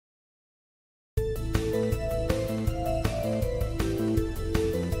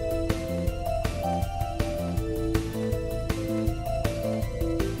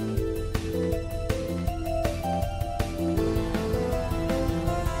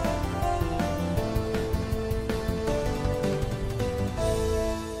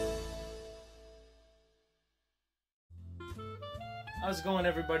How's it going,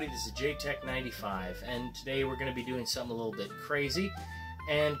 everybody? This is JTech95, and today we're going to be doing something a little bit crazy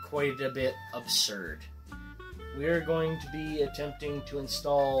and quite a bit absurd. We are going to be attempting to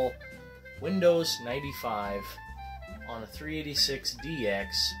install Windows 95 on a 386DX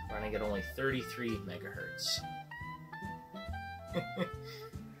running at only 33 megahertz.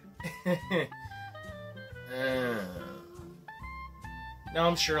 Now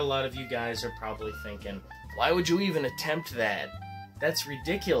I'm sure a lot of you guys are probably thinking, why would you even attempt that? That's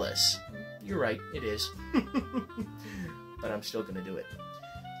ridiculous. You're right, it is. But I'm still going to do it.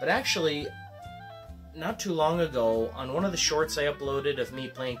 But actually, not too long ago, on one of the shorts I uploaded of me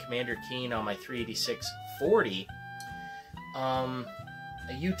playing Commander Keen on my 386-40, a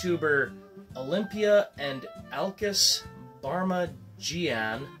YouTuber, Olympia and Alkis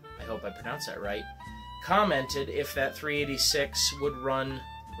Barma-Gian, I hope I pronounced that right, commented if that 386 would run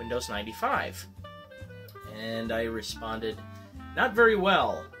Windows 95. And I responded, not very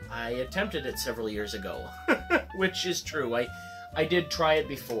well. I attempted it several years ago, which is true. I did try it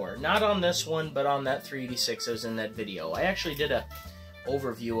before. Not on this one, but on that 386 that was in that video. I actually did a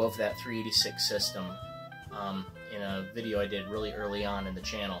overview of that 386 system in a video I did really early on in the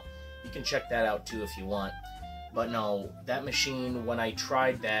channel. You can check that out too if you want. But no, that machine, when I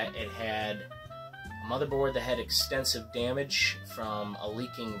tried that, it had a motherboard that had extensive damage from a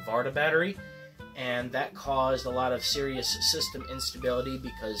leaking Varda battery, and that caused a lot of serious system instability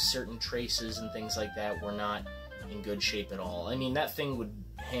because certain traces and things like that were not in good shape at all. I mean, that thing would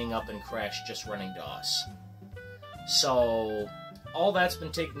hang up and crash just running DOS. So all that's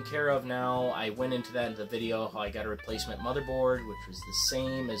been taken care of now. I went into that in the video, how I got a replacement motherboard, which was the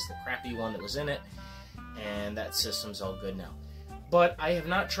same as the crappy one that was in it, and that system's all good now. But I have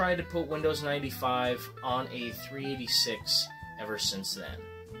not tried to put Windows 95 on a 386 ever since then.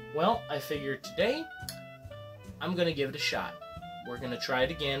 Well, I figured today I'm going to give it a shot. We're going to try it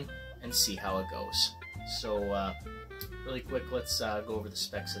again and see how it goes. So, really quick, let's go over the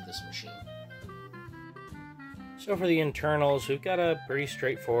specs of this machine. So for the internals, we've got a pretty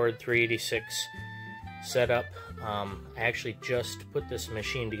straightforward 386 setup. I actually just put this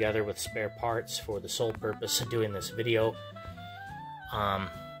machine together with spare parts for the sole purpose of doing this video.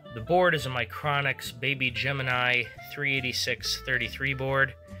 The board is a Micronix Baby Gemini 386-33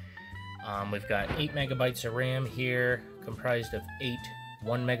 board. We've got 8 megabytes of RAM here, comprised of 8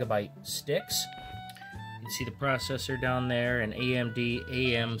 1 megabyte sticks. You can see the processor down there, an AMD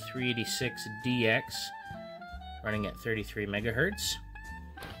Am386DX, running at 33 megahertz.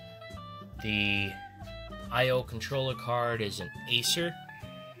 The I/O controller card is an Acer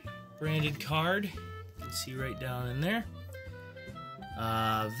branded card. You can see right down in there.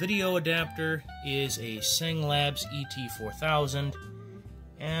 Video adapter is a Tseng Labs ET4000.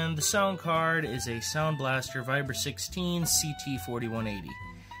 And the sound card is a Sound Blaster Vibra 16 CT4180.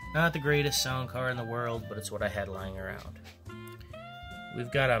 Not the greatest sound card in the world, but it's what I had lying around.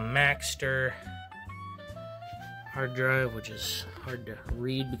 We've got a Maxter hard drive, which is hard to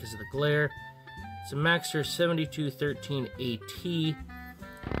read because of the glare. It's a Maxter 7213AT.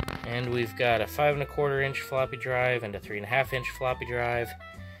 And we've got a 5¼ inch floppy drive and a 3½ inch floppy drive.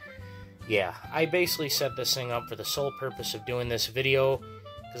 Yeah, I basically set this thing up for the sole purpose of doing this video,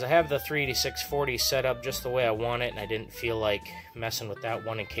 because I have the 386-40 set up just the way I want it, and I didn't feel like messing with that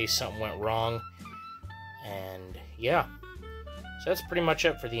one in case something went wrong. And yeah, so that's pretty much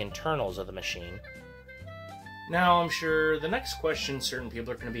it for the internals of the machine. Now, I'm sure the next question certain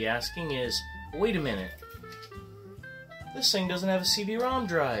people are going to be asking is, wait a minute, this thing doesn't have a CD-ROM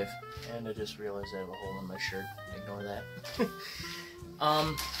drive. And I just realized I have a hole in my shirt. Ignore that.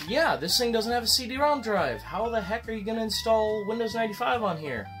 Yeah, this thing doesn't have a CD-ROM drive. How the heck are you going to install Windows 95 on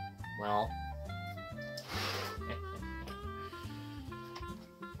here? Well,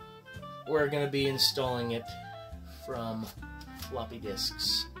 we're going to be installing it from floppy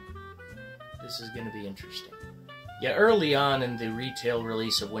disks. This is going to be interesting. Yeah, early on in the retail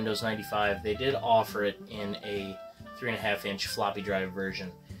release of Windows 95, they did offer it in a 3½ inch floppy drive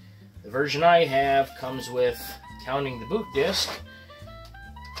version. The version I have comes with, counting the boot disk,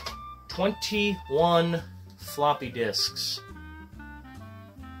 21 floppy disks.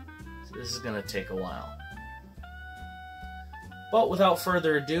 So this is going to take a while. But without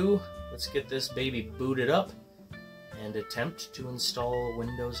further ado, let's get this baby booted up and attempt to install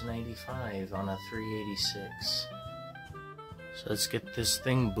Windows 95 on a 386. So let's get this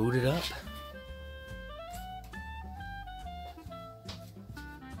thing booted up.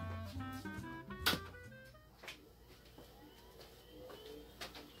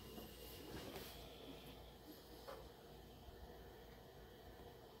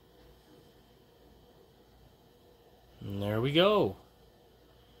 And there we go.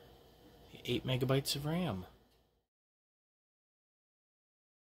 8 megabytes of RAM.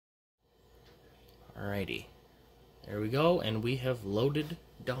 Alrighty, there we go, and we have loaded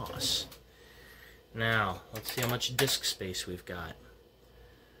DOS. Now, let's see how much disk space we've got.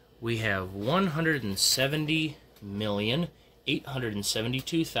 We have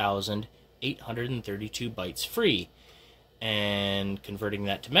 170,872,832 bytes free. And converting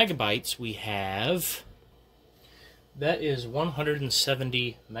that to megabytes, we have... that is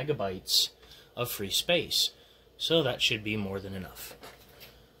 170 megabytes of free space. So that should be more than enough.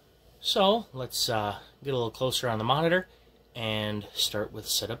 So, let's get a little closer on the monitor and start with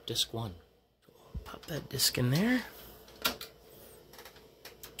setup disk 1. Pop that disk in there. Go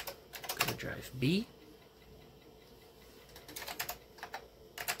to drive B.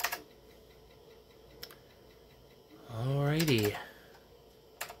 Alrighty.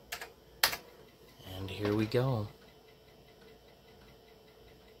 And here we go.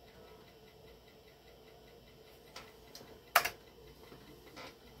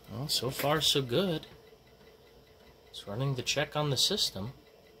 Well, so far so good. It's running the check on the system.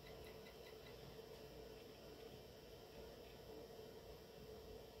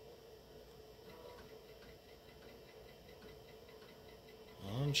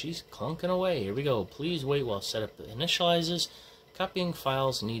 And she's clunking away. Here we go. Please wait while setup initializes. Copying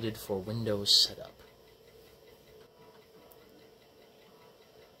files needed for Windows setup.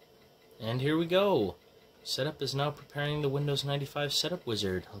 And here we go. Setup is now preparing the Windows 95 setup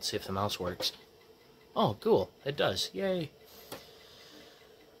wizard. Let's see if the mouse works. Oh, cool. It does. Yay.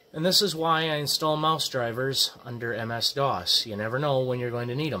 And this is why I install mouse drivers under MS-DOS. You never know when you're going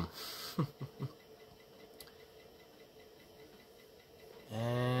to need them.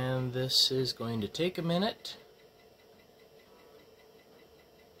 And this is going to take a minute.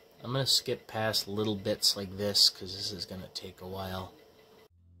 I'm going to skip past little bits like this because this is going to take a while.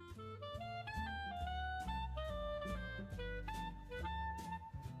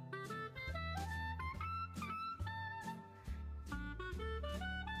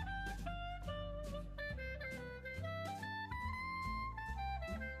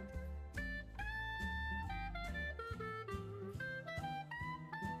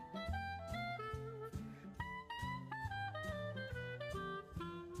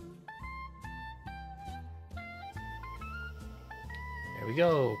 There we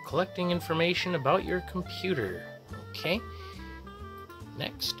go, collecting information about your computer. Okay,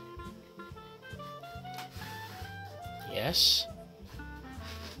 next. Yes.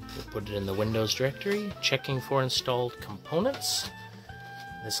 We'll put it in the Windows directory, checking for installed components.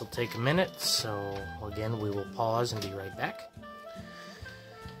 This will take a minute, so again we will pause and be right back.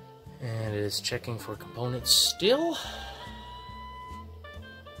 And it is checking for components still.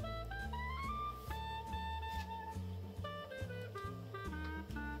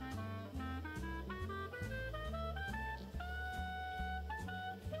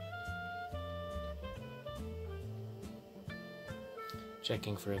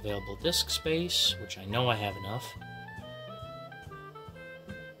 Checking for available disk space, which I know I have enough.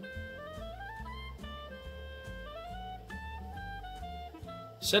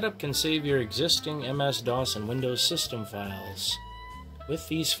 Setup can save your existing MS-DOS and Windows system files. With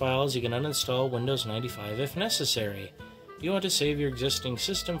these files, you can uninstall Windows 95 if necessary. Do you want to save your existing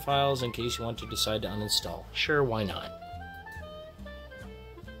system files in case you want to decide to uninstall? Sure, why not?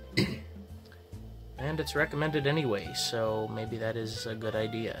 And it's recommended anyway, so maybe that is a good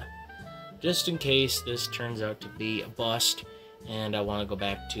idea. Just in case this turns out to be a bust and I want to go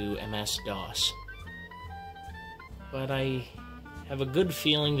back to MS-DOS. But I have a good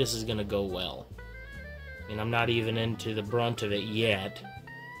feeling this is going to go well. I mean, I'm not even into the brunt of it yet,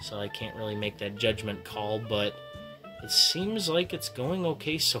 so I can't really make that judgment call, but it seems like it's going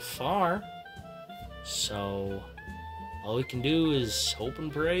okay so far. So all we can do is hope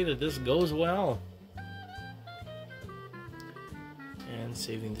and pray that this goes well. And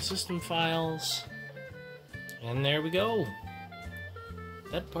saving the system files. And there we go.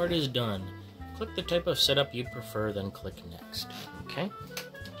 That part is done. Click the type of setup you prefer, then click Next. Okay?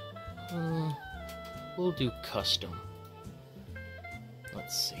 We'll do custom.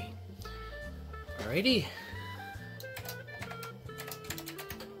 Let's see. Alrighty.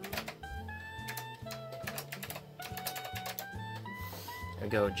 There we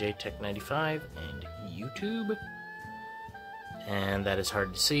go, JTech95 and YouTube. And that is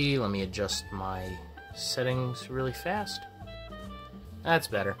hard to see. Let me adjust my settings really fast. That's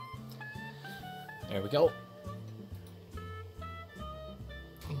better. There we go.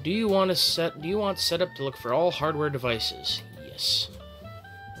 Do you want setup to look for all hardware devices? Yes.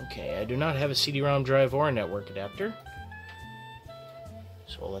 Okay, I do not have a CD-ROM drive or a network adapter.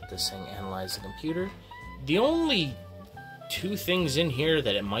 So we'll let this thing analyze the computer. The only two things in here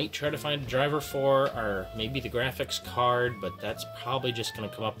that it might try to find a driver for are maybe the graphics card, but that's probably just going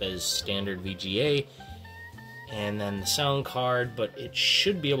to come up as standard VGA, and then the sound card, but it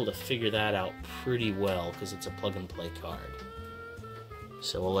should be able to figure that out pretty well because it's a plug-and-play card.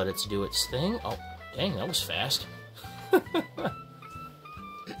 So we'll let it do its thing. Oh, dang, that was fast.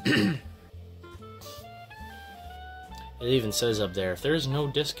 It even says up there, if there is no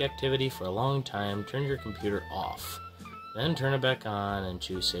disk activity for a long time, turn your computer off. Then turn it back on and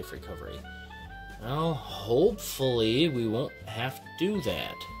choose Safe Recovery. Well, hopefully we won't have to do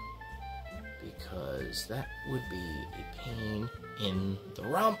that, because that would be a pain in the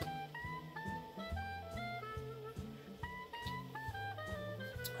rump.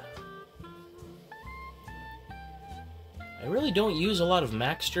 I really don't use a lot of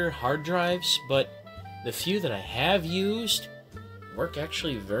Maxter hard drives, but the few that I have used work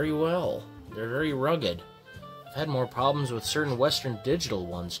actually very well. They're very rugged. I've had more problems with certain Western Digital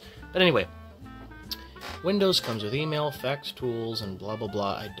ones. But anyway, Windows comes with email, fax tools, and blah blah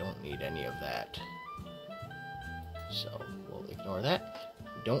blah. I don't need any of that. So we'll ignore that.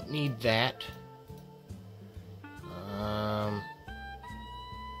 Don't need that. Want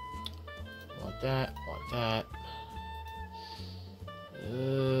that, want that.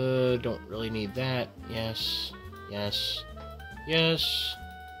 Don't really need that. Yes, yes, yes,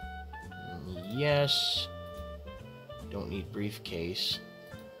 yes. Don't need briefcase.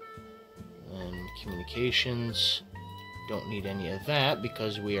 And communications. Don't need any of that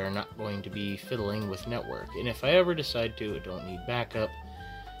because we are not going to be fiddling with network. And if I ever decide to, I don't need backup.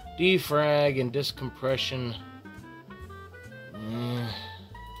 Defrag and disk compression.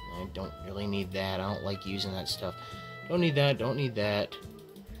 I don't really need that. I don't like using that stuff. Don't need that, don't need that.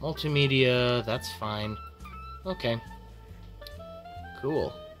 Multimedia, that's fine. Okay.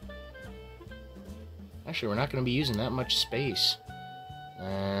 Cool. Actually, we're not going to be using that much space.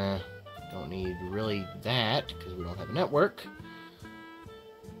 Don't need really that, because we don't have a network.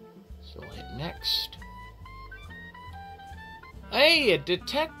 So we'll hit next. Hey, it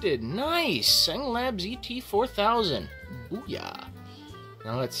detected! Nice! Tseng Labs ET4000. Booyah!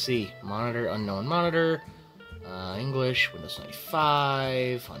 Now let's see. Monitor, unknown monitor. English, Windows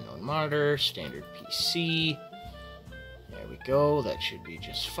 95, unknown monitor, standard PC. There we go, that should be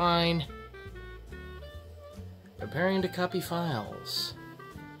just fine. Preparing to copy files.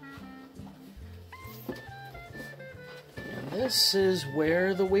 And this is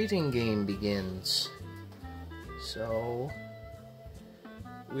where the waiting game begins. So,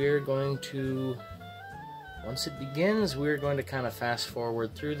 we're going to, once it begins, we're going to kind of fast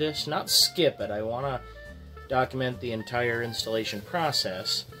forward through this. Not skip it, I want to document the entire installation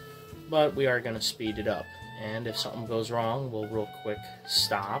process, but we are going to speed it up. And if something goes wrong, we'll real quick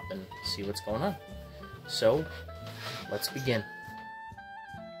stop and see what's going on. So, let's begin.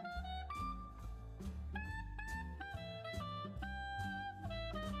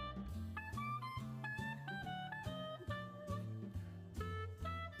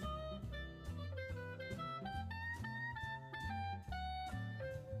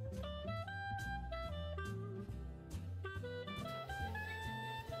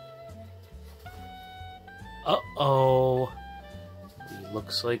 Uh-oh.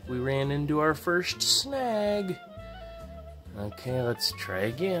 Looks like we ran into our first snag. Okay, let's try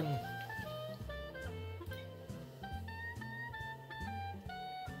again.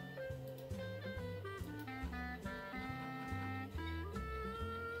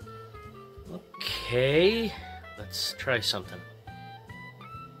 Okay, let's try something.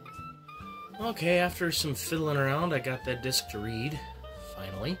 Okay, after some fiddling around, I got that disk to read,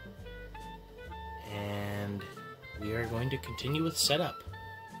 finally. And we are going to continue with setup.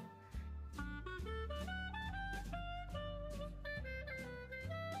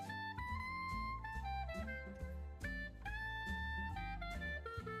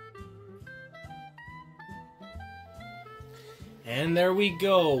 And there we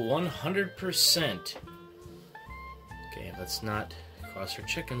go, 100%. Okay, let's not cross our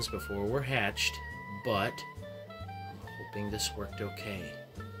chickens before we're hatched, but I'm hoping this worked okay.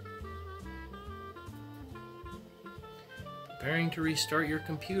 Preparing to restart your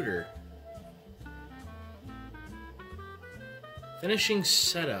computer. Finishing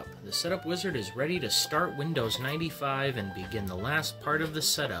setup. The setup wizard is ready to start Windows 95 and begin the last part of the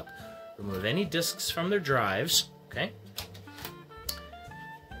setup. Remove any disks from their drives. Okay.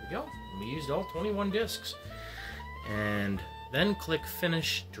 There we go. We used all 21 disks. And then click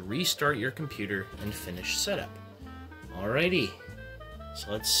Finish to restart your computer and finish setup. Alrighty. So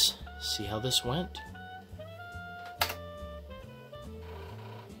let's see how this went.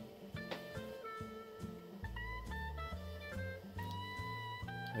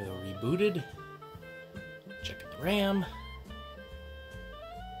 There we go, rebooted. Checking the RAM.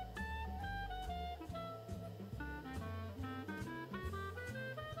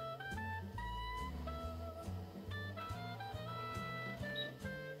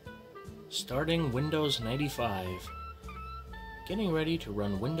 Starting Windows 95. Getting ready to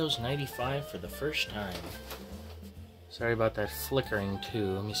run Windows 95 for the first time. Sorry about that flickering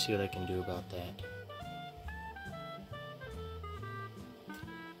too. Let me see what I can do about that.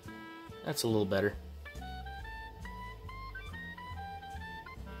 That's a little better.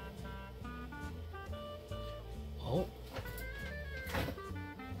 Oh.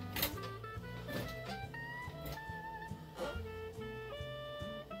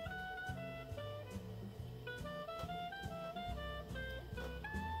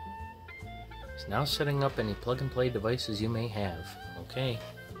 It's now setting up any plug-and-play devices you may have. Okay.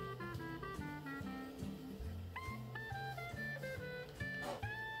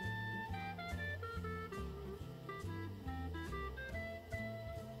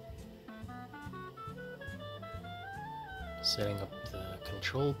 Setting up the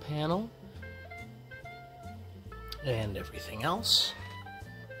control panel and everything else.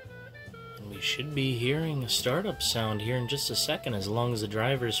 And we should be hearing a startup sound here in just a second, as long as the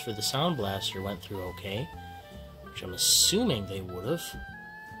drivers for the Sound Blaster went through okay, which I'm assuming they would have.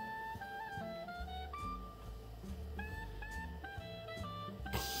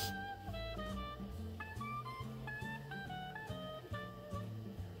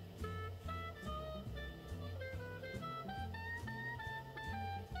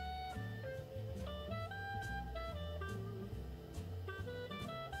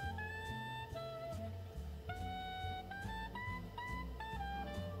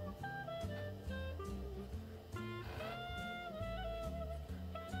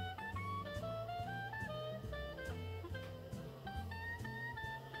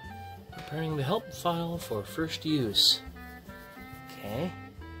 Preparing the help file for first use. Okay.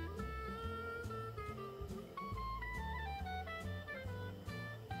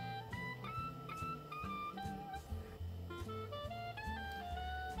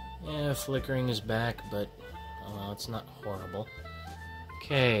 Yeah, flickering is back, but well, it's not horrible.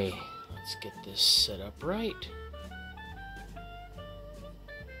 Okay, let's get this set up right.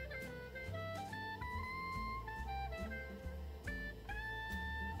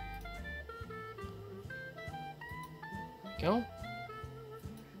 Go.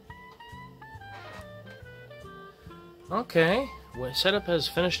 Okay, when setup has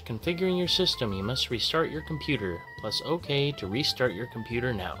finished configuring your system, you must restart your computer. Plus OK to restart your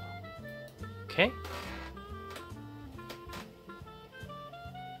computer now. Okay.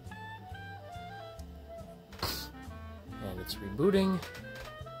 And it's rebooting.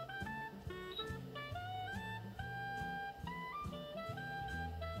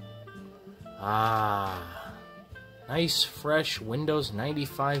 Ah. Nice, fresh Windows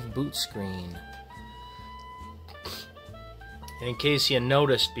 95 boot screen. And in case you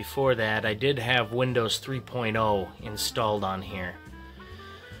noticed before that, I did have Windows 3.0 installed on here.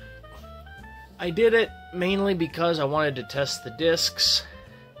 I did it mainly because I wanted to test the discs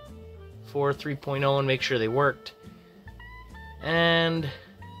for 3.0 and make sure they worked. And,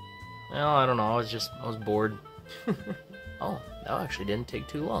 well, I don't know, I was bored. Oh, that actually didn't take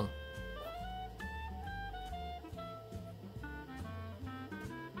too long.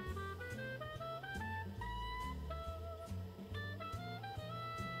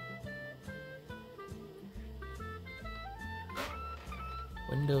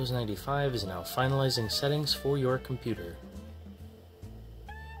 Windows 95 is now finalizing settings for your computer.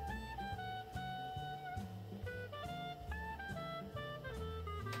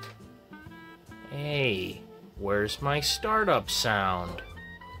 Hey, where's my startup sound?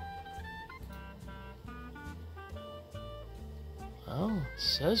 Oh, it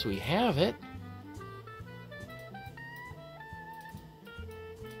says we have it.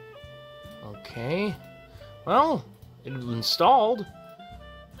 Okay, well, it installed.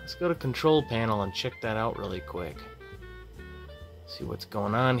 Let's go to Control Panel and check that out really quick. See what's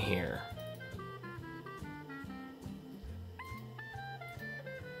going on here.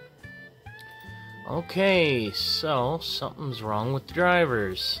 Okay, so something's wrong with the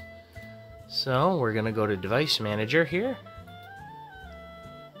drivers. So we're gonna go to Device Manager here.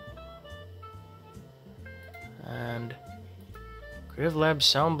 And Creative Lab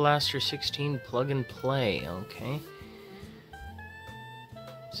Sound Blaster 16 plug and play, okay.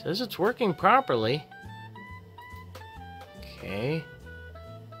 Says it's working properly. Okay.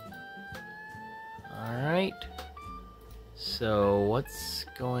 Alright. So, what's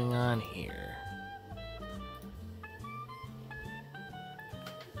going on here?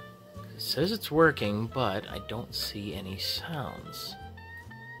 It says it's working, but I don't see any sounds.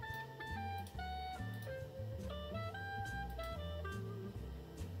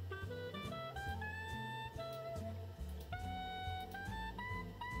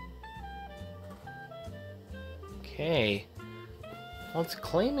 Okay. Well, it's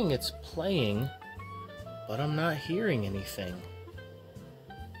claiming it's playing, but I'm not hearing anything.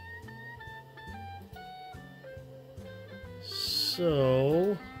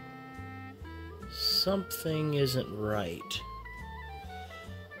 So, something isn't right.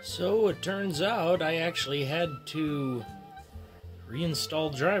 So it turns out I actually had to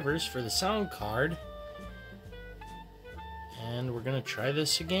reinstall drivers for the sound card, and we're gonna try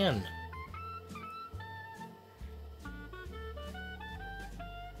this again.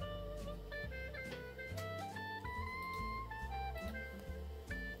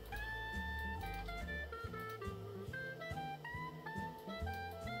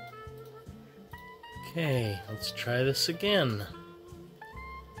 Okay, let's try this again.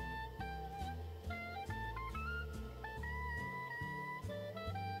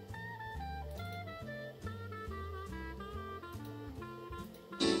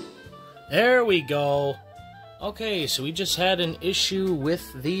 There we go. Okay, so we just had an issue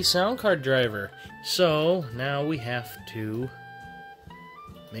with the sound card driver. So now we have to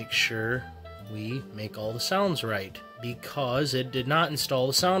make sure we make all the sounds right, because it did not install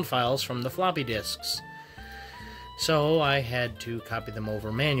the sound files from the floppy disks. So I had to copy them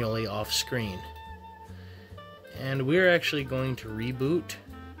over manually off screen. And we're actually going to reboot.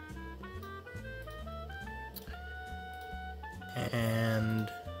 And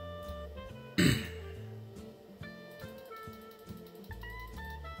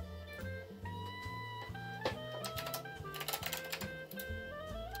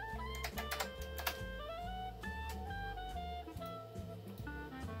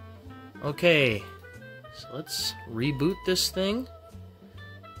okay, so let's reboot this thing.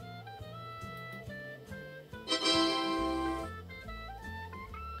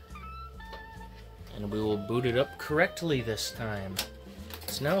 And we will boot it up correctly this time.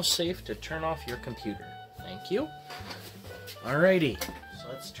 It's now safe to turn off your computer. Thank you. Alrighty, so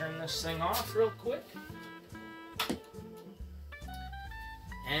let's turn this thing off real quick.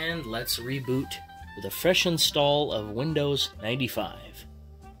 And let's reboot with a fresh install of Windows 95.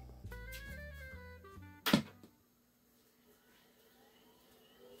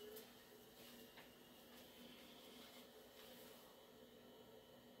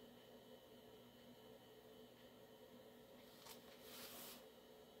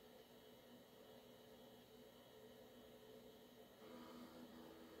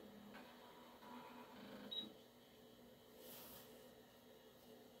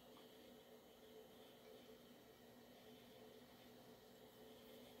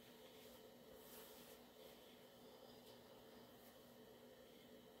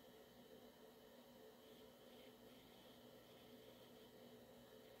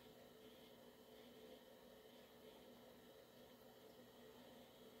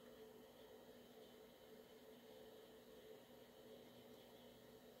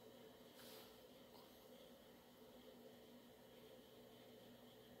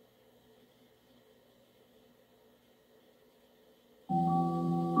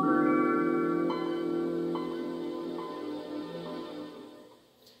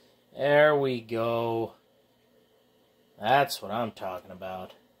 There we go. That's what I'm talking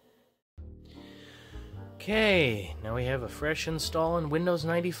about. Okay, now we have a fresh install in Windows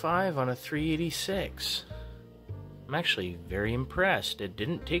 95 on a 386. I'm actually very impressed. It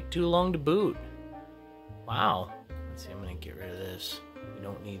didn't take too long to boot. Wow. Let's see, I'm going to get rid of this. We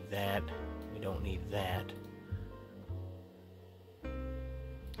don't need that. We don't need that.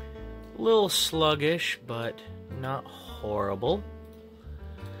 A little sluggish, but not horrible.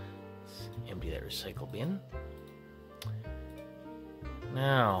 Empty that recycle bin.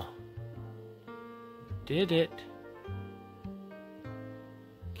 Now, did it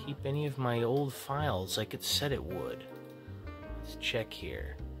keep any of my old files like it said it would? Let's check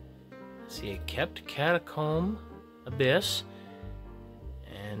here. See, it kept Catacomb Abyss,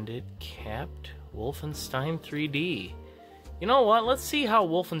 and it kept Wolfenstein 3D. You know what? Let's see how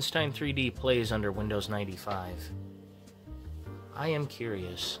Wolfenstein 3D plays under Windows 95. I am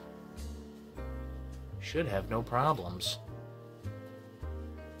curious. Should have no problems.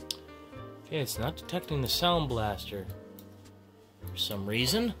 Okay, it's not detecting the Sound Blaster for some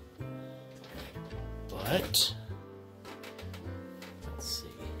reason. But let's see.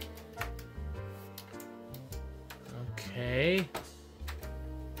 Okay.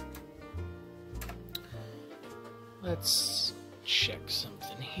 Let's check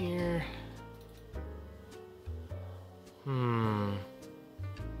something here.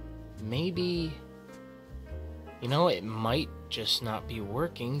 Maybe, you know, it might just not be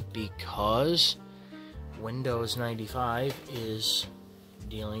working because Windows 95 is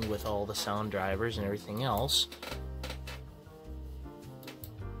dealing with all the sound drivers and everything else.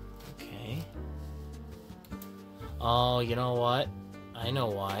 Okay. Oh, you know what? I know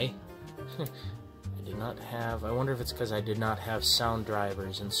why. I did not have, I wonder if it's because I did not have sound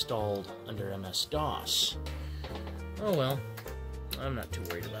drivers installed under MS-DOS. Oh well, I'm not too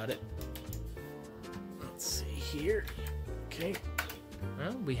worried about it. Let's see here. Okay.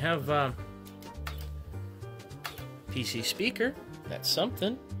 Well, we have PC speaker. That's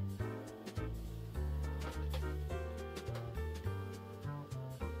something.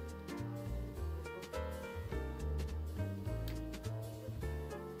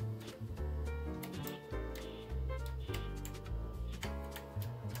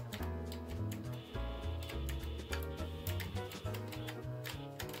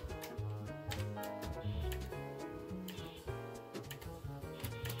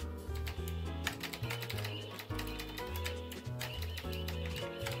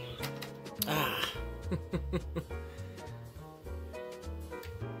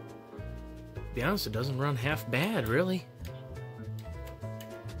 To be honest, it doesn't run half bad, really.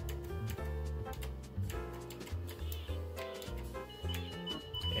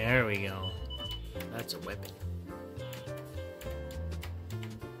 There we go. That's a weapon.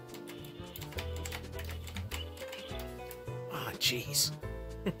 Ah, jeez.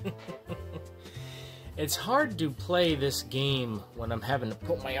 It's hard to play this game when I'm having to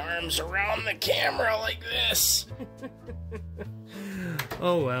put my arms around the camera like this.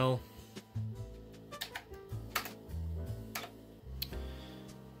 Oh well.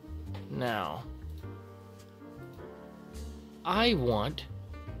 Now, I want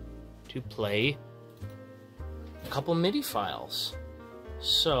to play a couple MIDI files.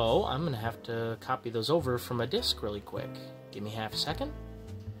 So I'm going to have to copy those over from a disk really quick. Give me half a second.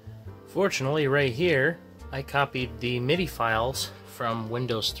 Fortunately, right here, I copied the MIDI files from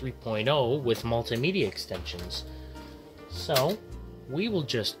Windows 3.0 with multimedia extensions. So we will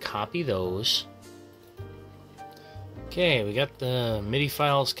just copy those. Okay, we got the MIDI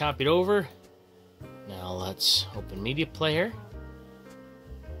files copied over. Now let's open Media Player.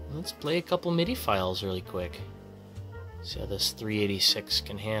 Let's play a couple MIDI files really quick. See how this 386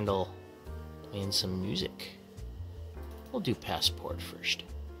 can handle playing some music. We'll do Passport first.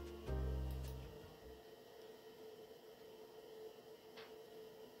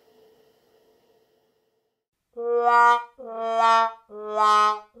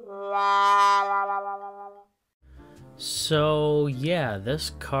 So yeah,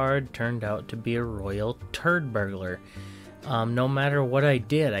 this card turned out to be a royal turd burglar. No matter what I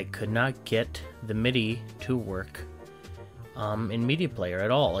did, I could not get the MIDI to work in Media Player at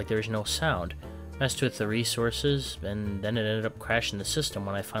all. Like, there's no sound. Messed with the resources, and then it ended up crashing the system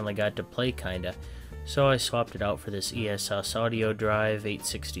when I finally got to play, kinda. So I swapped it out for this ESS AudioDrive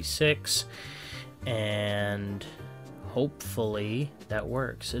 866, and hopefully that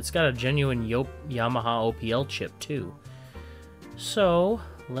works. It's got a genuine Yamaha OPL chip too. So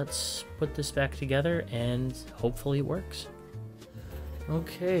let's put this back together and hopefully it works.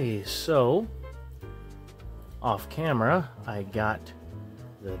 Okay, so off camera I got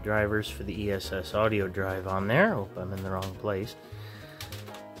the drivers for the ESS AudioDrive on there. Hope I'm in the wrong place.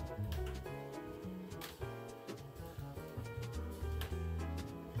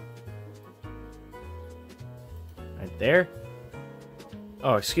 Right there.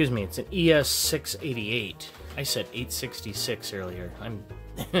 Oh, excuse me, it's an ES688. I said 866 earlier. I'm...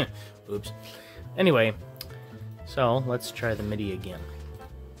 Oops. Anyway, so let's try the MIDI again.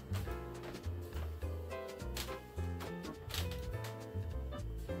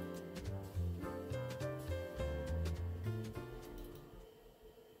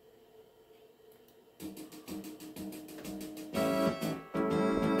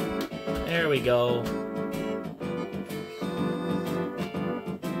 There we go.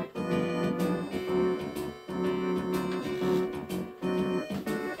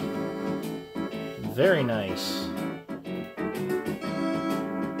 Very nice.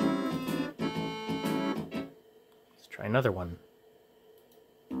 Let's try another one.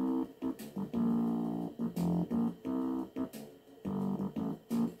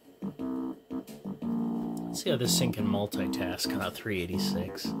 Let's see how this thing can multitask on a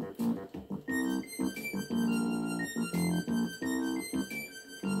 386.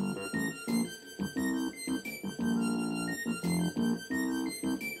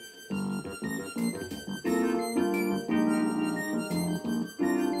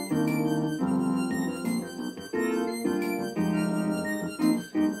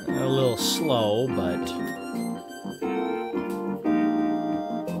 slow, but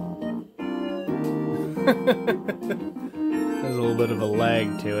there's a little bit of a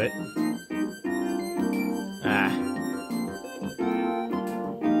lag to it.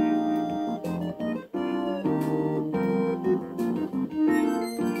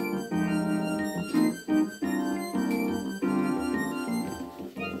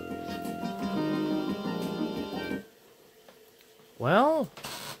 Well,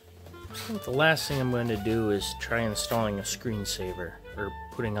 I think the last thing I'm going to do is try installing a screensaver, or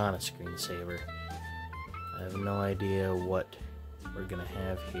putting on a screensaver. I have no idea what we're going to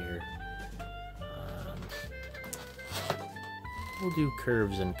have here. We'll do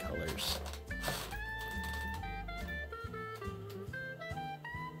curves and colors.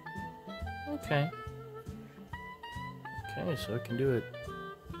 Okay. Okay, so I can do it.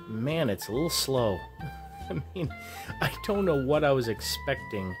 Man, it's a little slow. I mean, I don't know what I was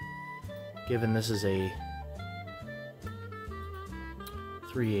expecting, given this is a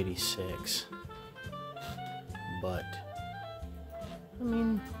 386. But, I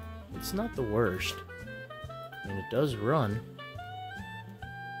mean, it's not the worst. I mean, it does run.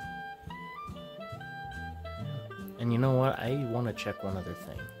 And you know what? I want to check one other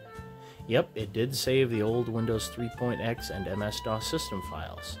thing. Yep, it did save the old Windows 3.x and MS-DOS system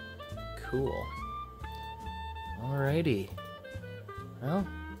files. Cool. Alrighty. Well,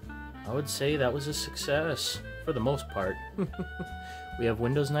 I would say that was a success, for the most part. We have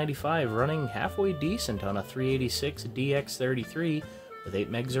Windows 95 running halfway decent on a 386DX-33 with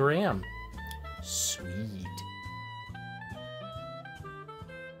 8 megs of RAM. Sweet.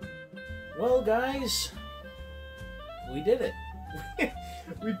 Well, guys, we did it.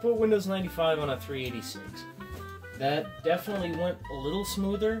 We put Windows 95 on a 386. That definitely went a little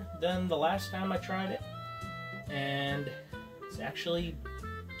smoother than the last time I tried it. And it's actually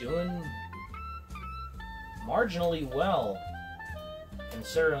doing marginally well,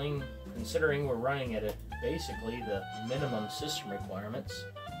 considering we're running it at basically the minimum system requirements.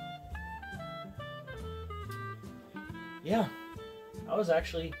 Yeah, that was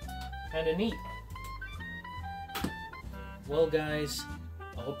actually kind of neat. Well, guys,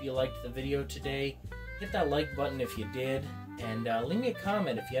 I hope you liked the video today. Hit that like button if you did. And leave me a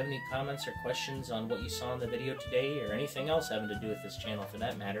comment if you have any comments or questions on what you saw in the video today, or anything else having to do with this channel for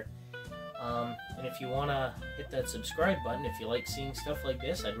that matter. And if you want to hit that subscribe button, if you like seeing stuff like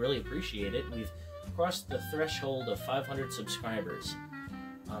this, I'd really appreciate it. We've crossed the threshold of 500 subscribers.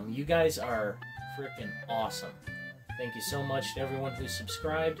 You guys are freaking awesome. Thank you so much to everyone who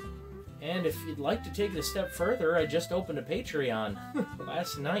subscribed. And if you'd like to take it a step further, I just opened a Patreon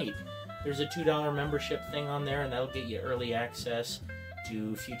last night. There's a $2 membership thing on there, and that'll get you early access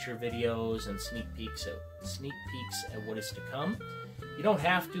to future videos and sneak peeks at what is to come. You don't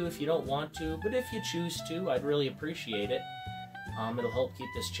have to if you don't want to, but if you choose to, I'd really appreciate it. It'll help keep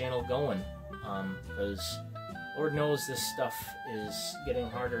this channel going, because Lord knows this stuff is getting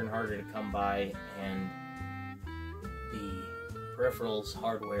harder and harder to come by, and the peripherals,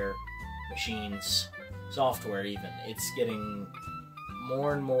 hardware, machines, software even, it's getting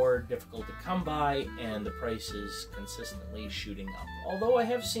more and more difficult to come by, and the price is consistently shooting up. Although I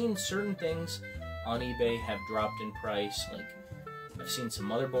have seen certain things on eBay have dropped in price, like I've seen some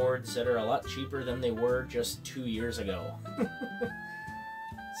motherboards that are a lot cheaper than they were just 2 years ago.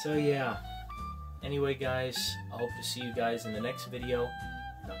 So yeah, anyway guys, I hope to see you guys in the next video,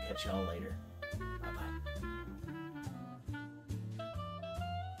 and I'll catch y'all later.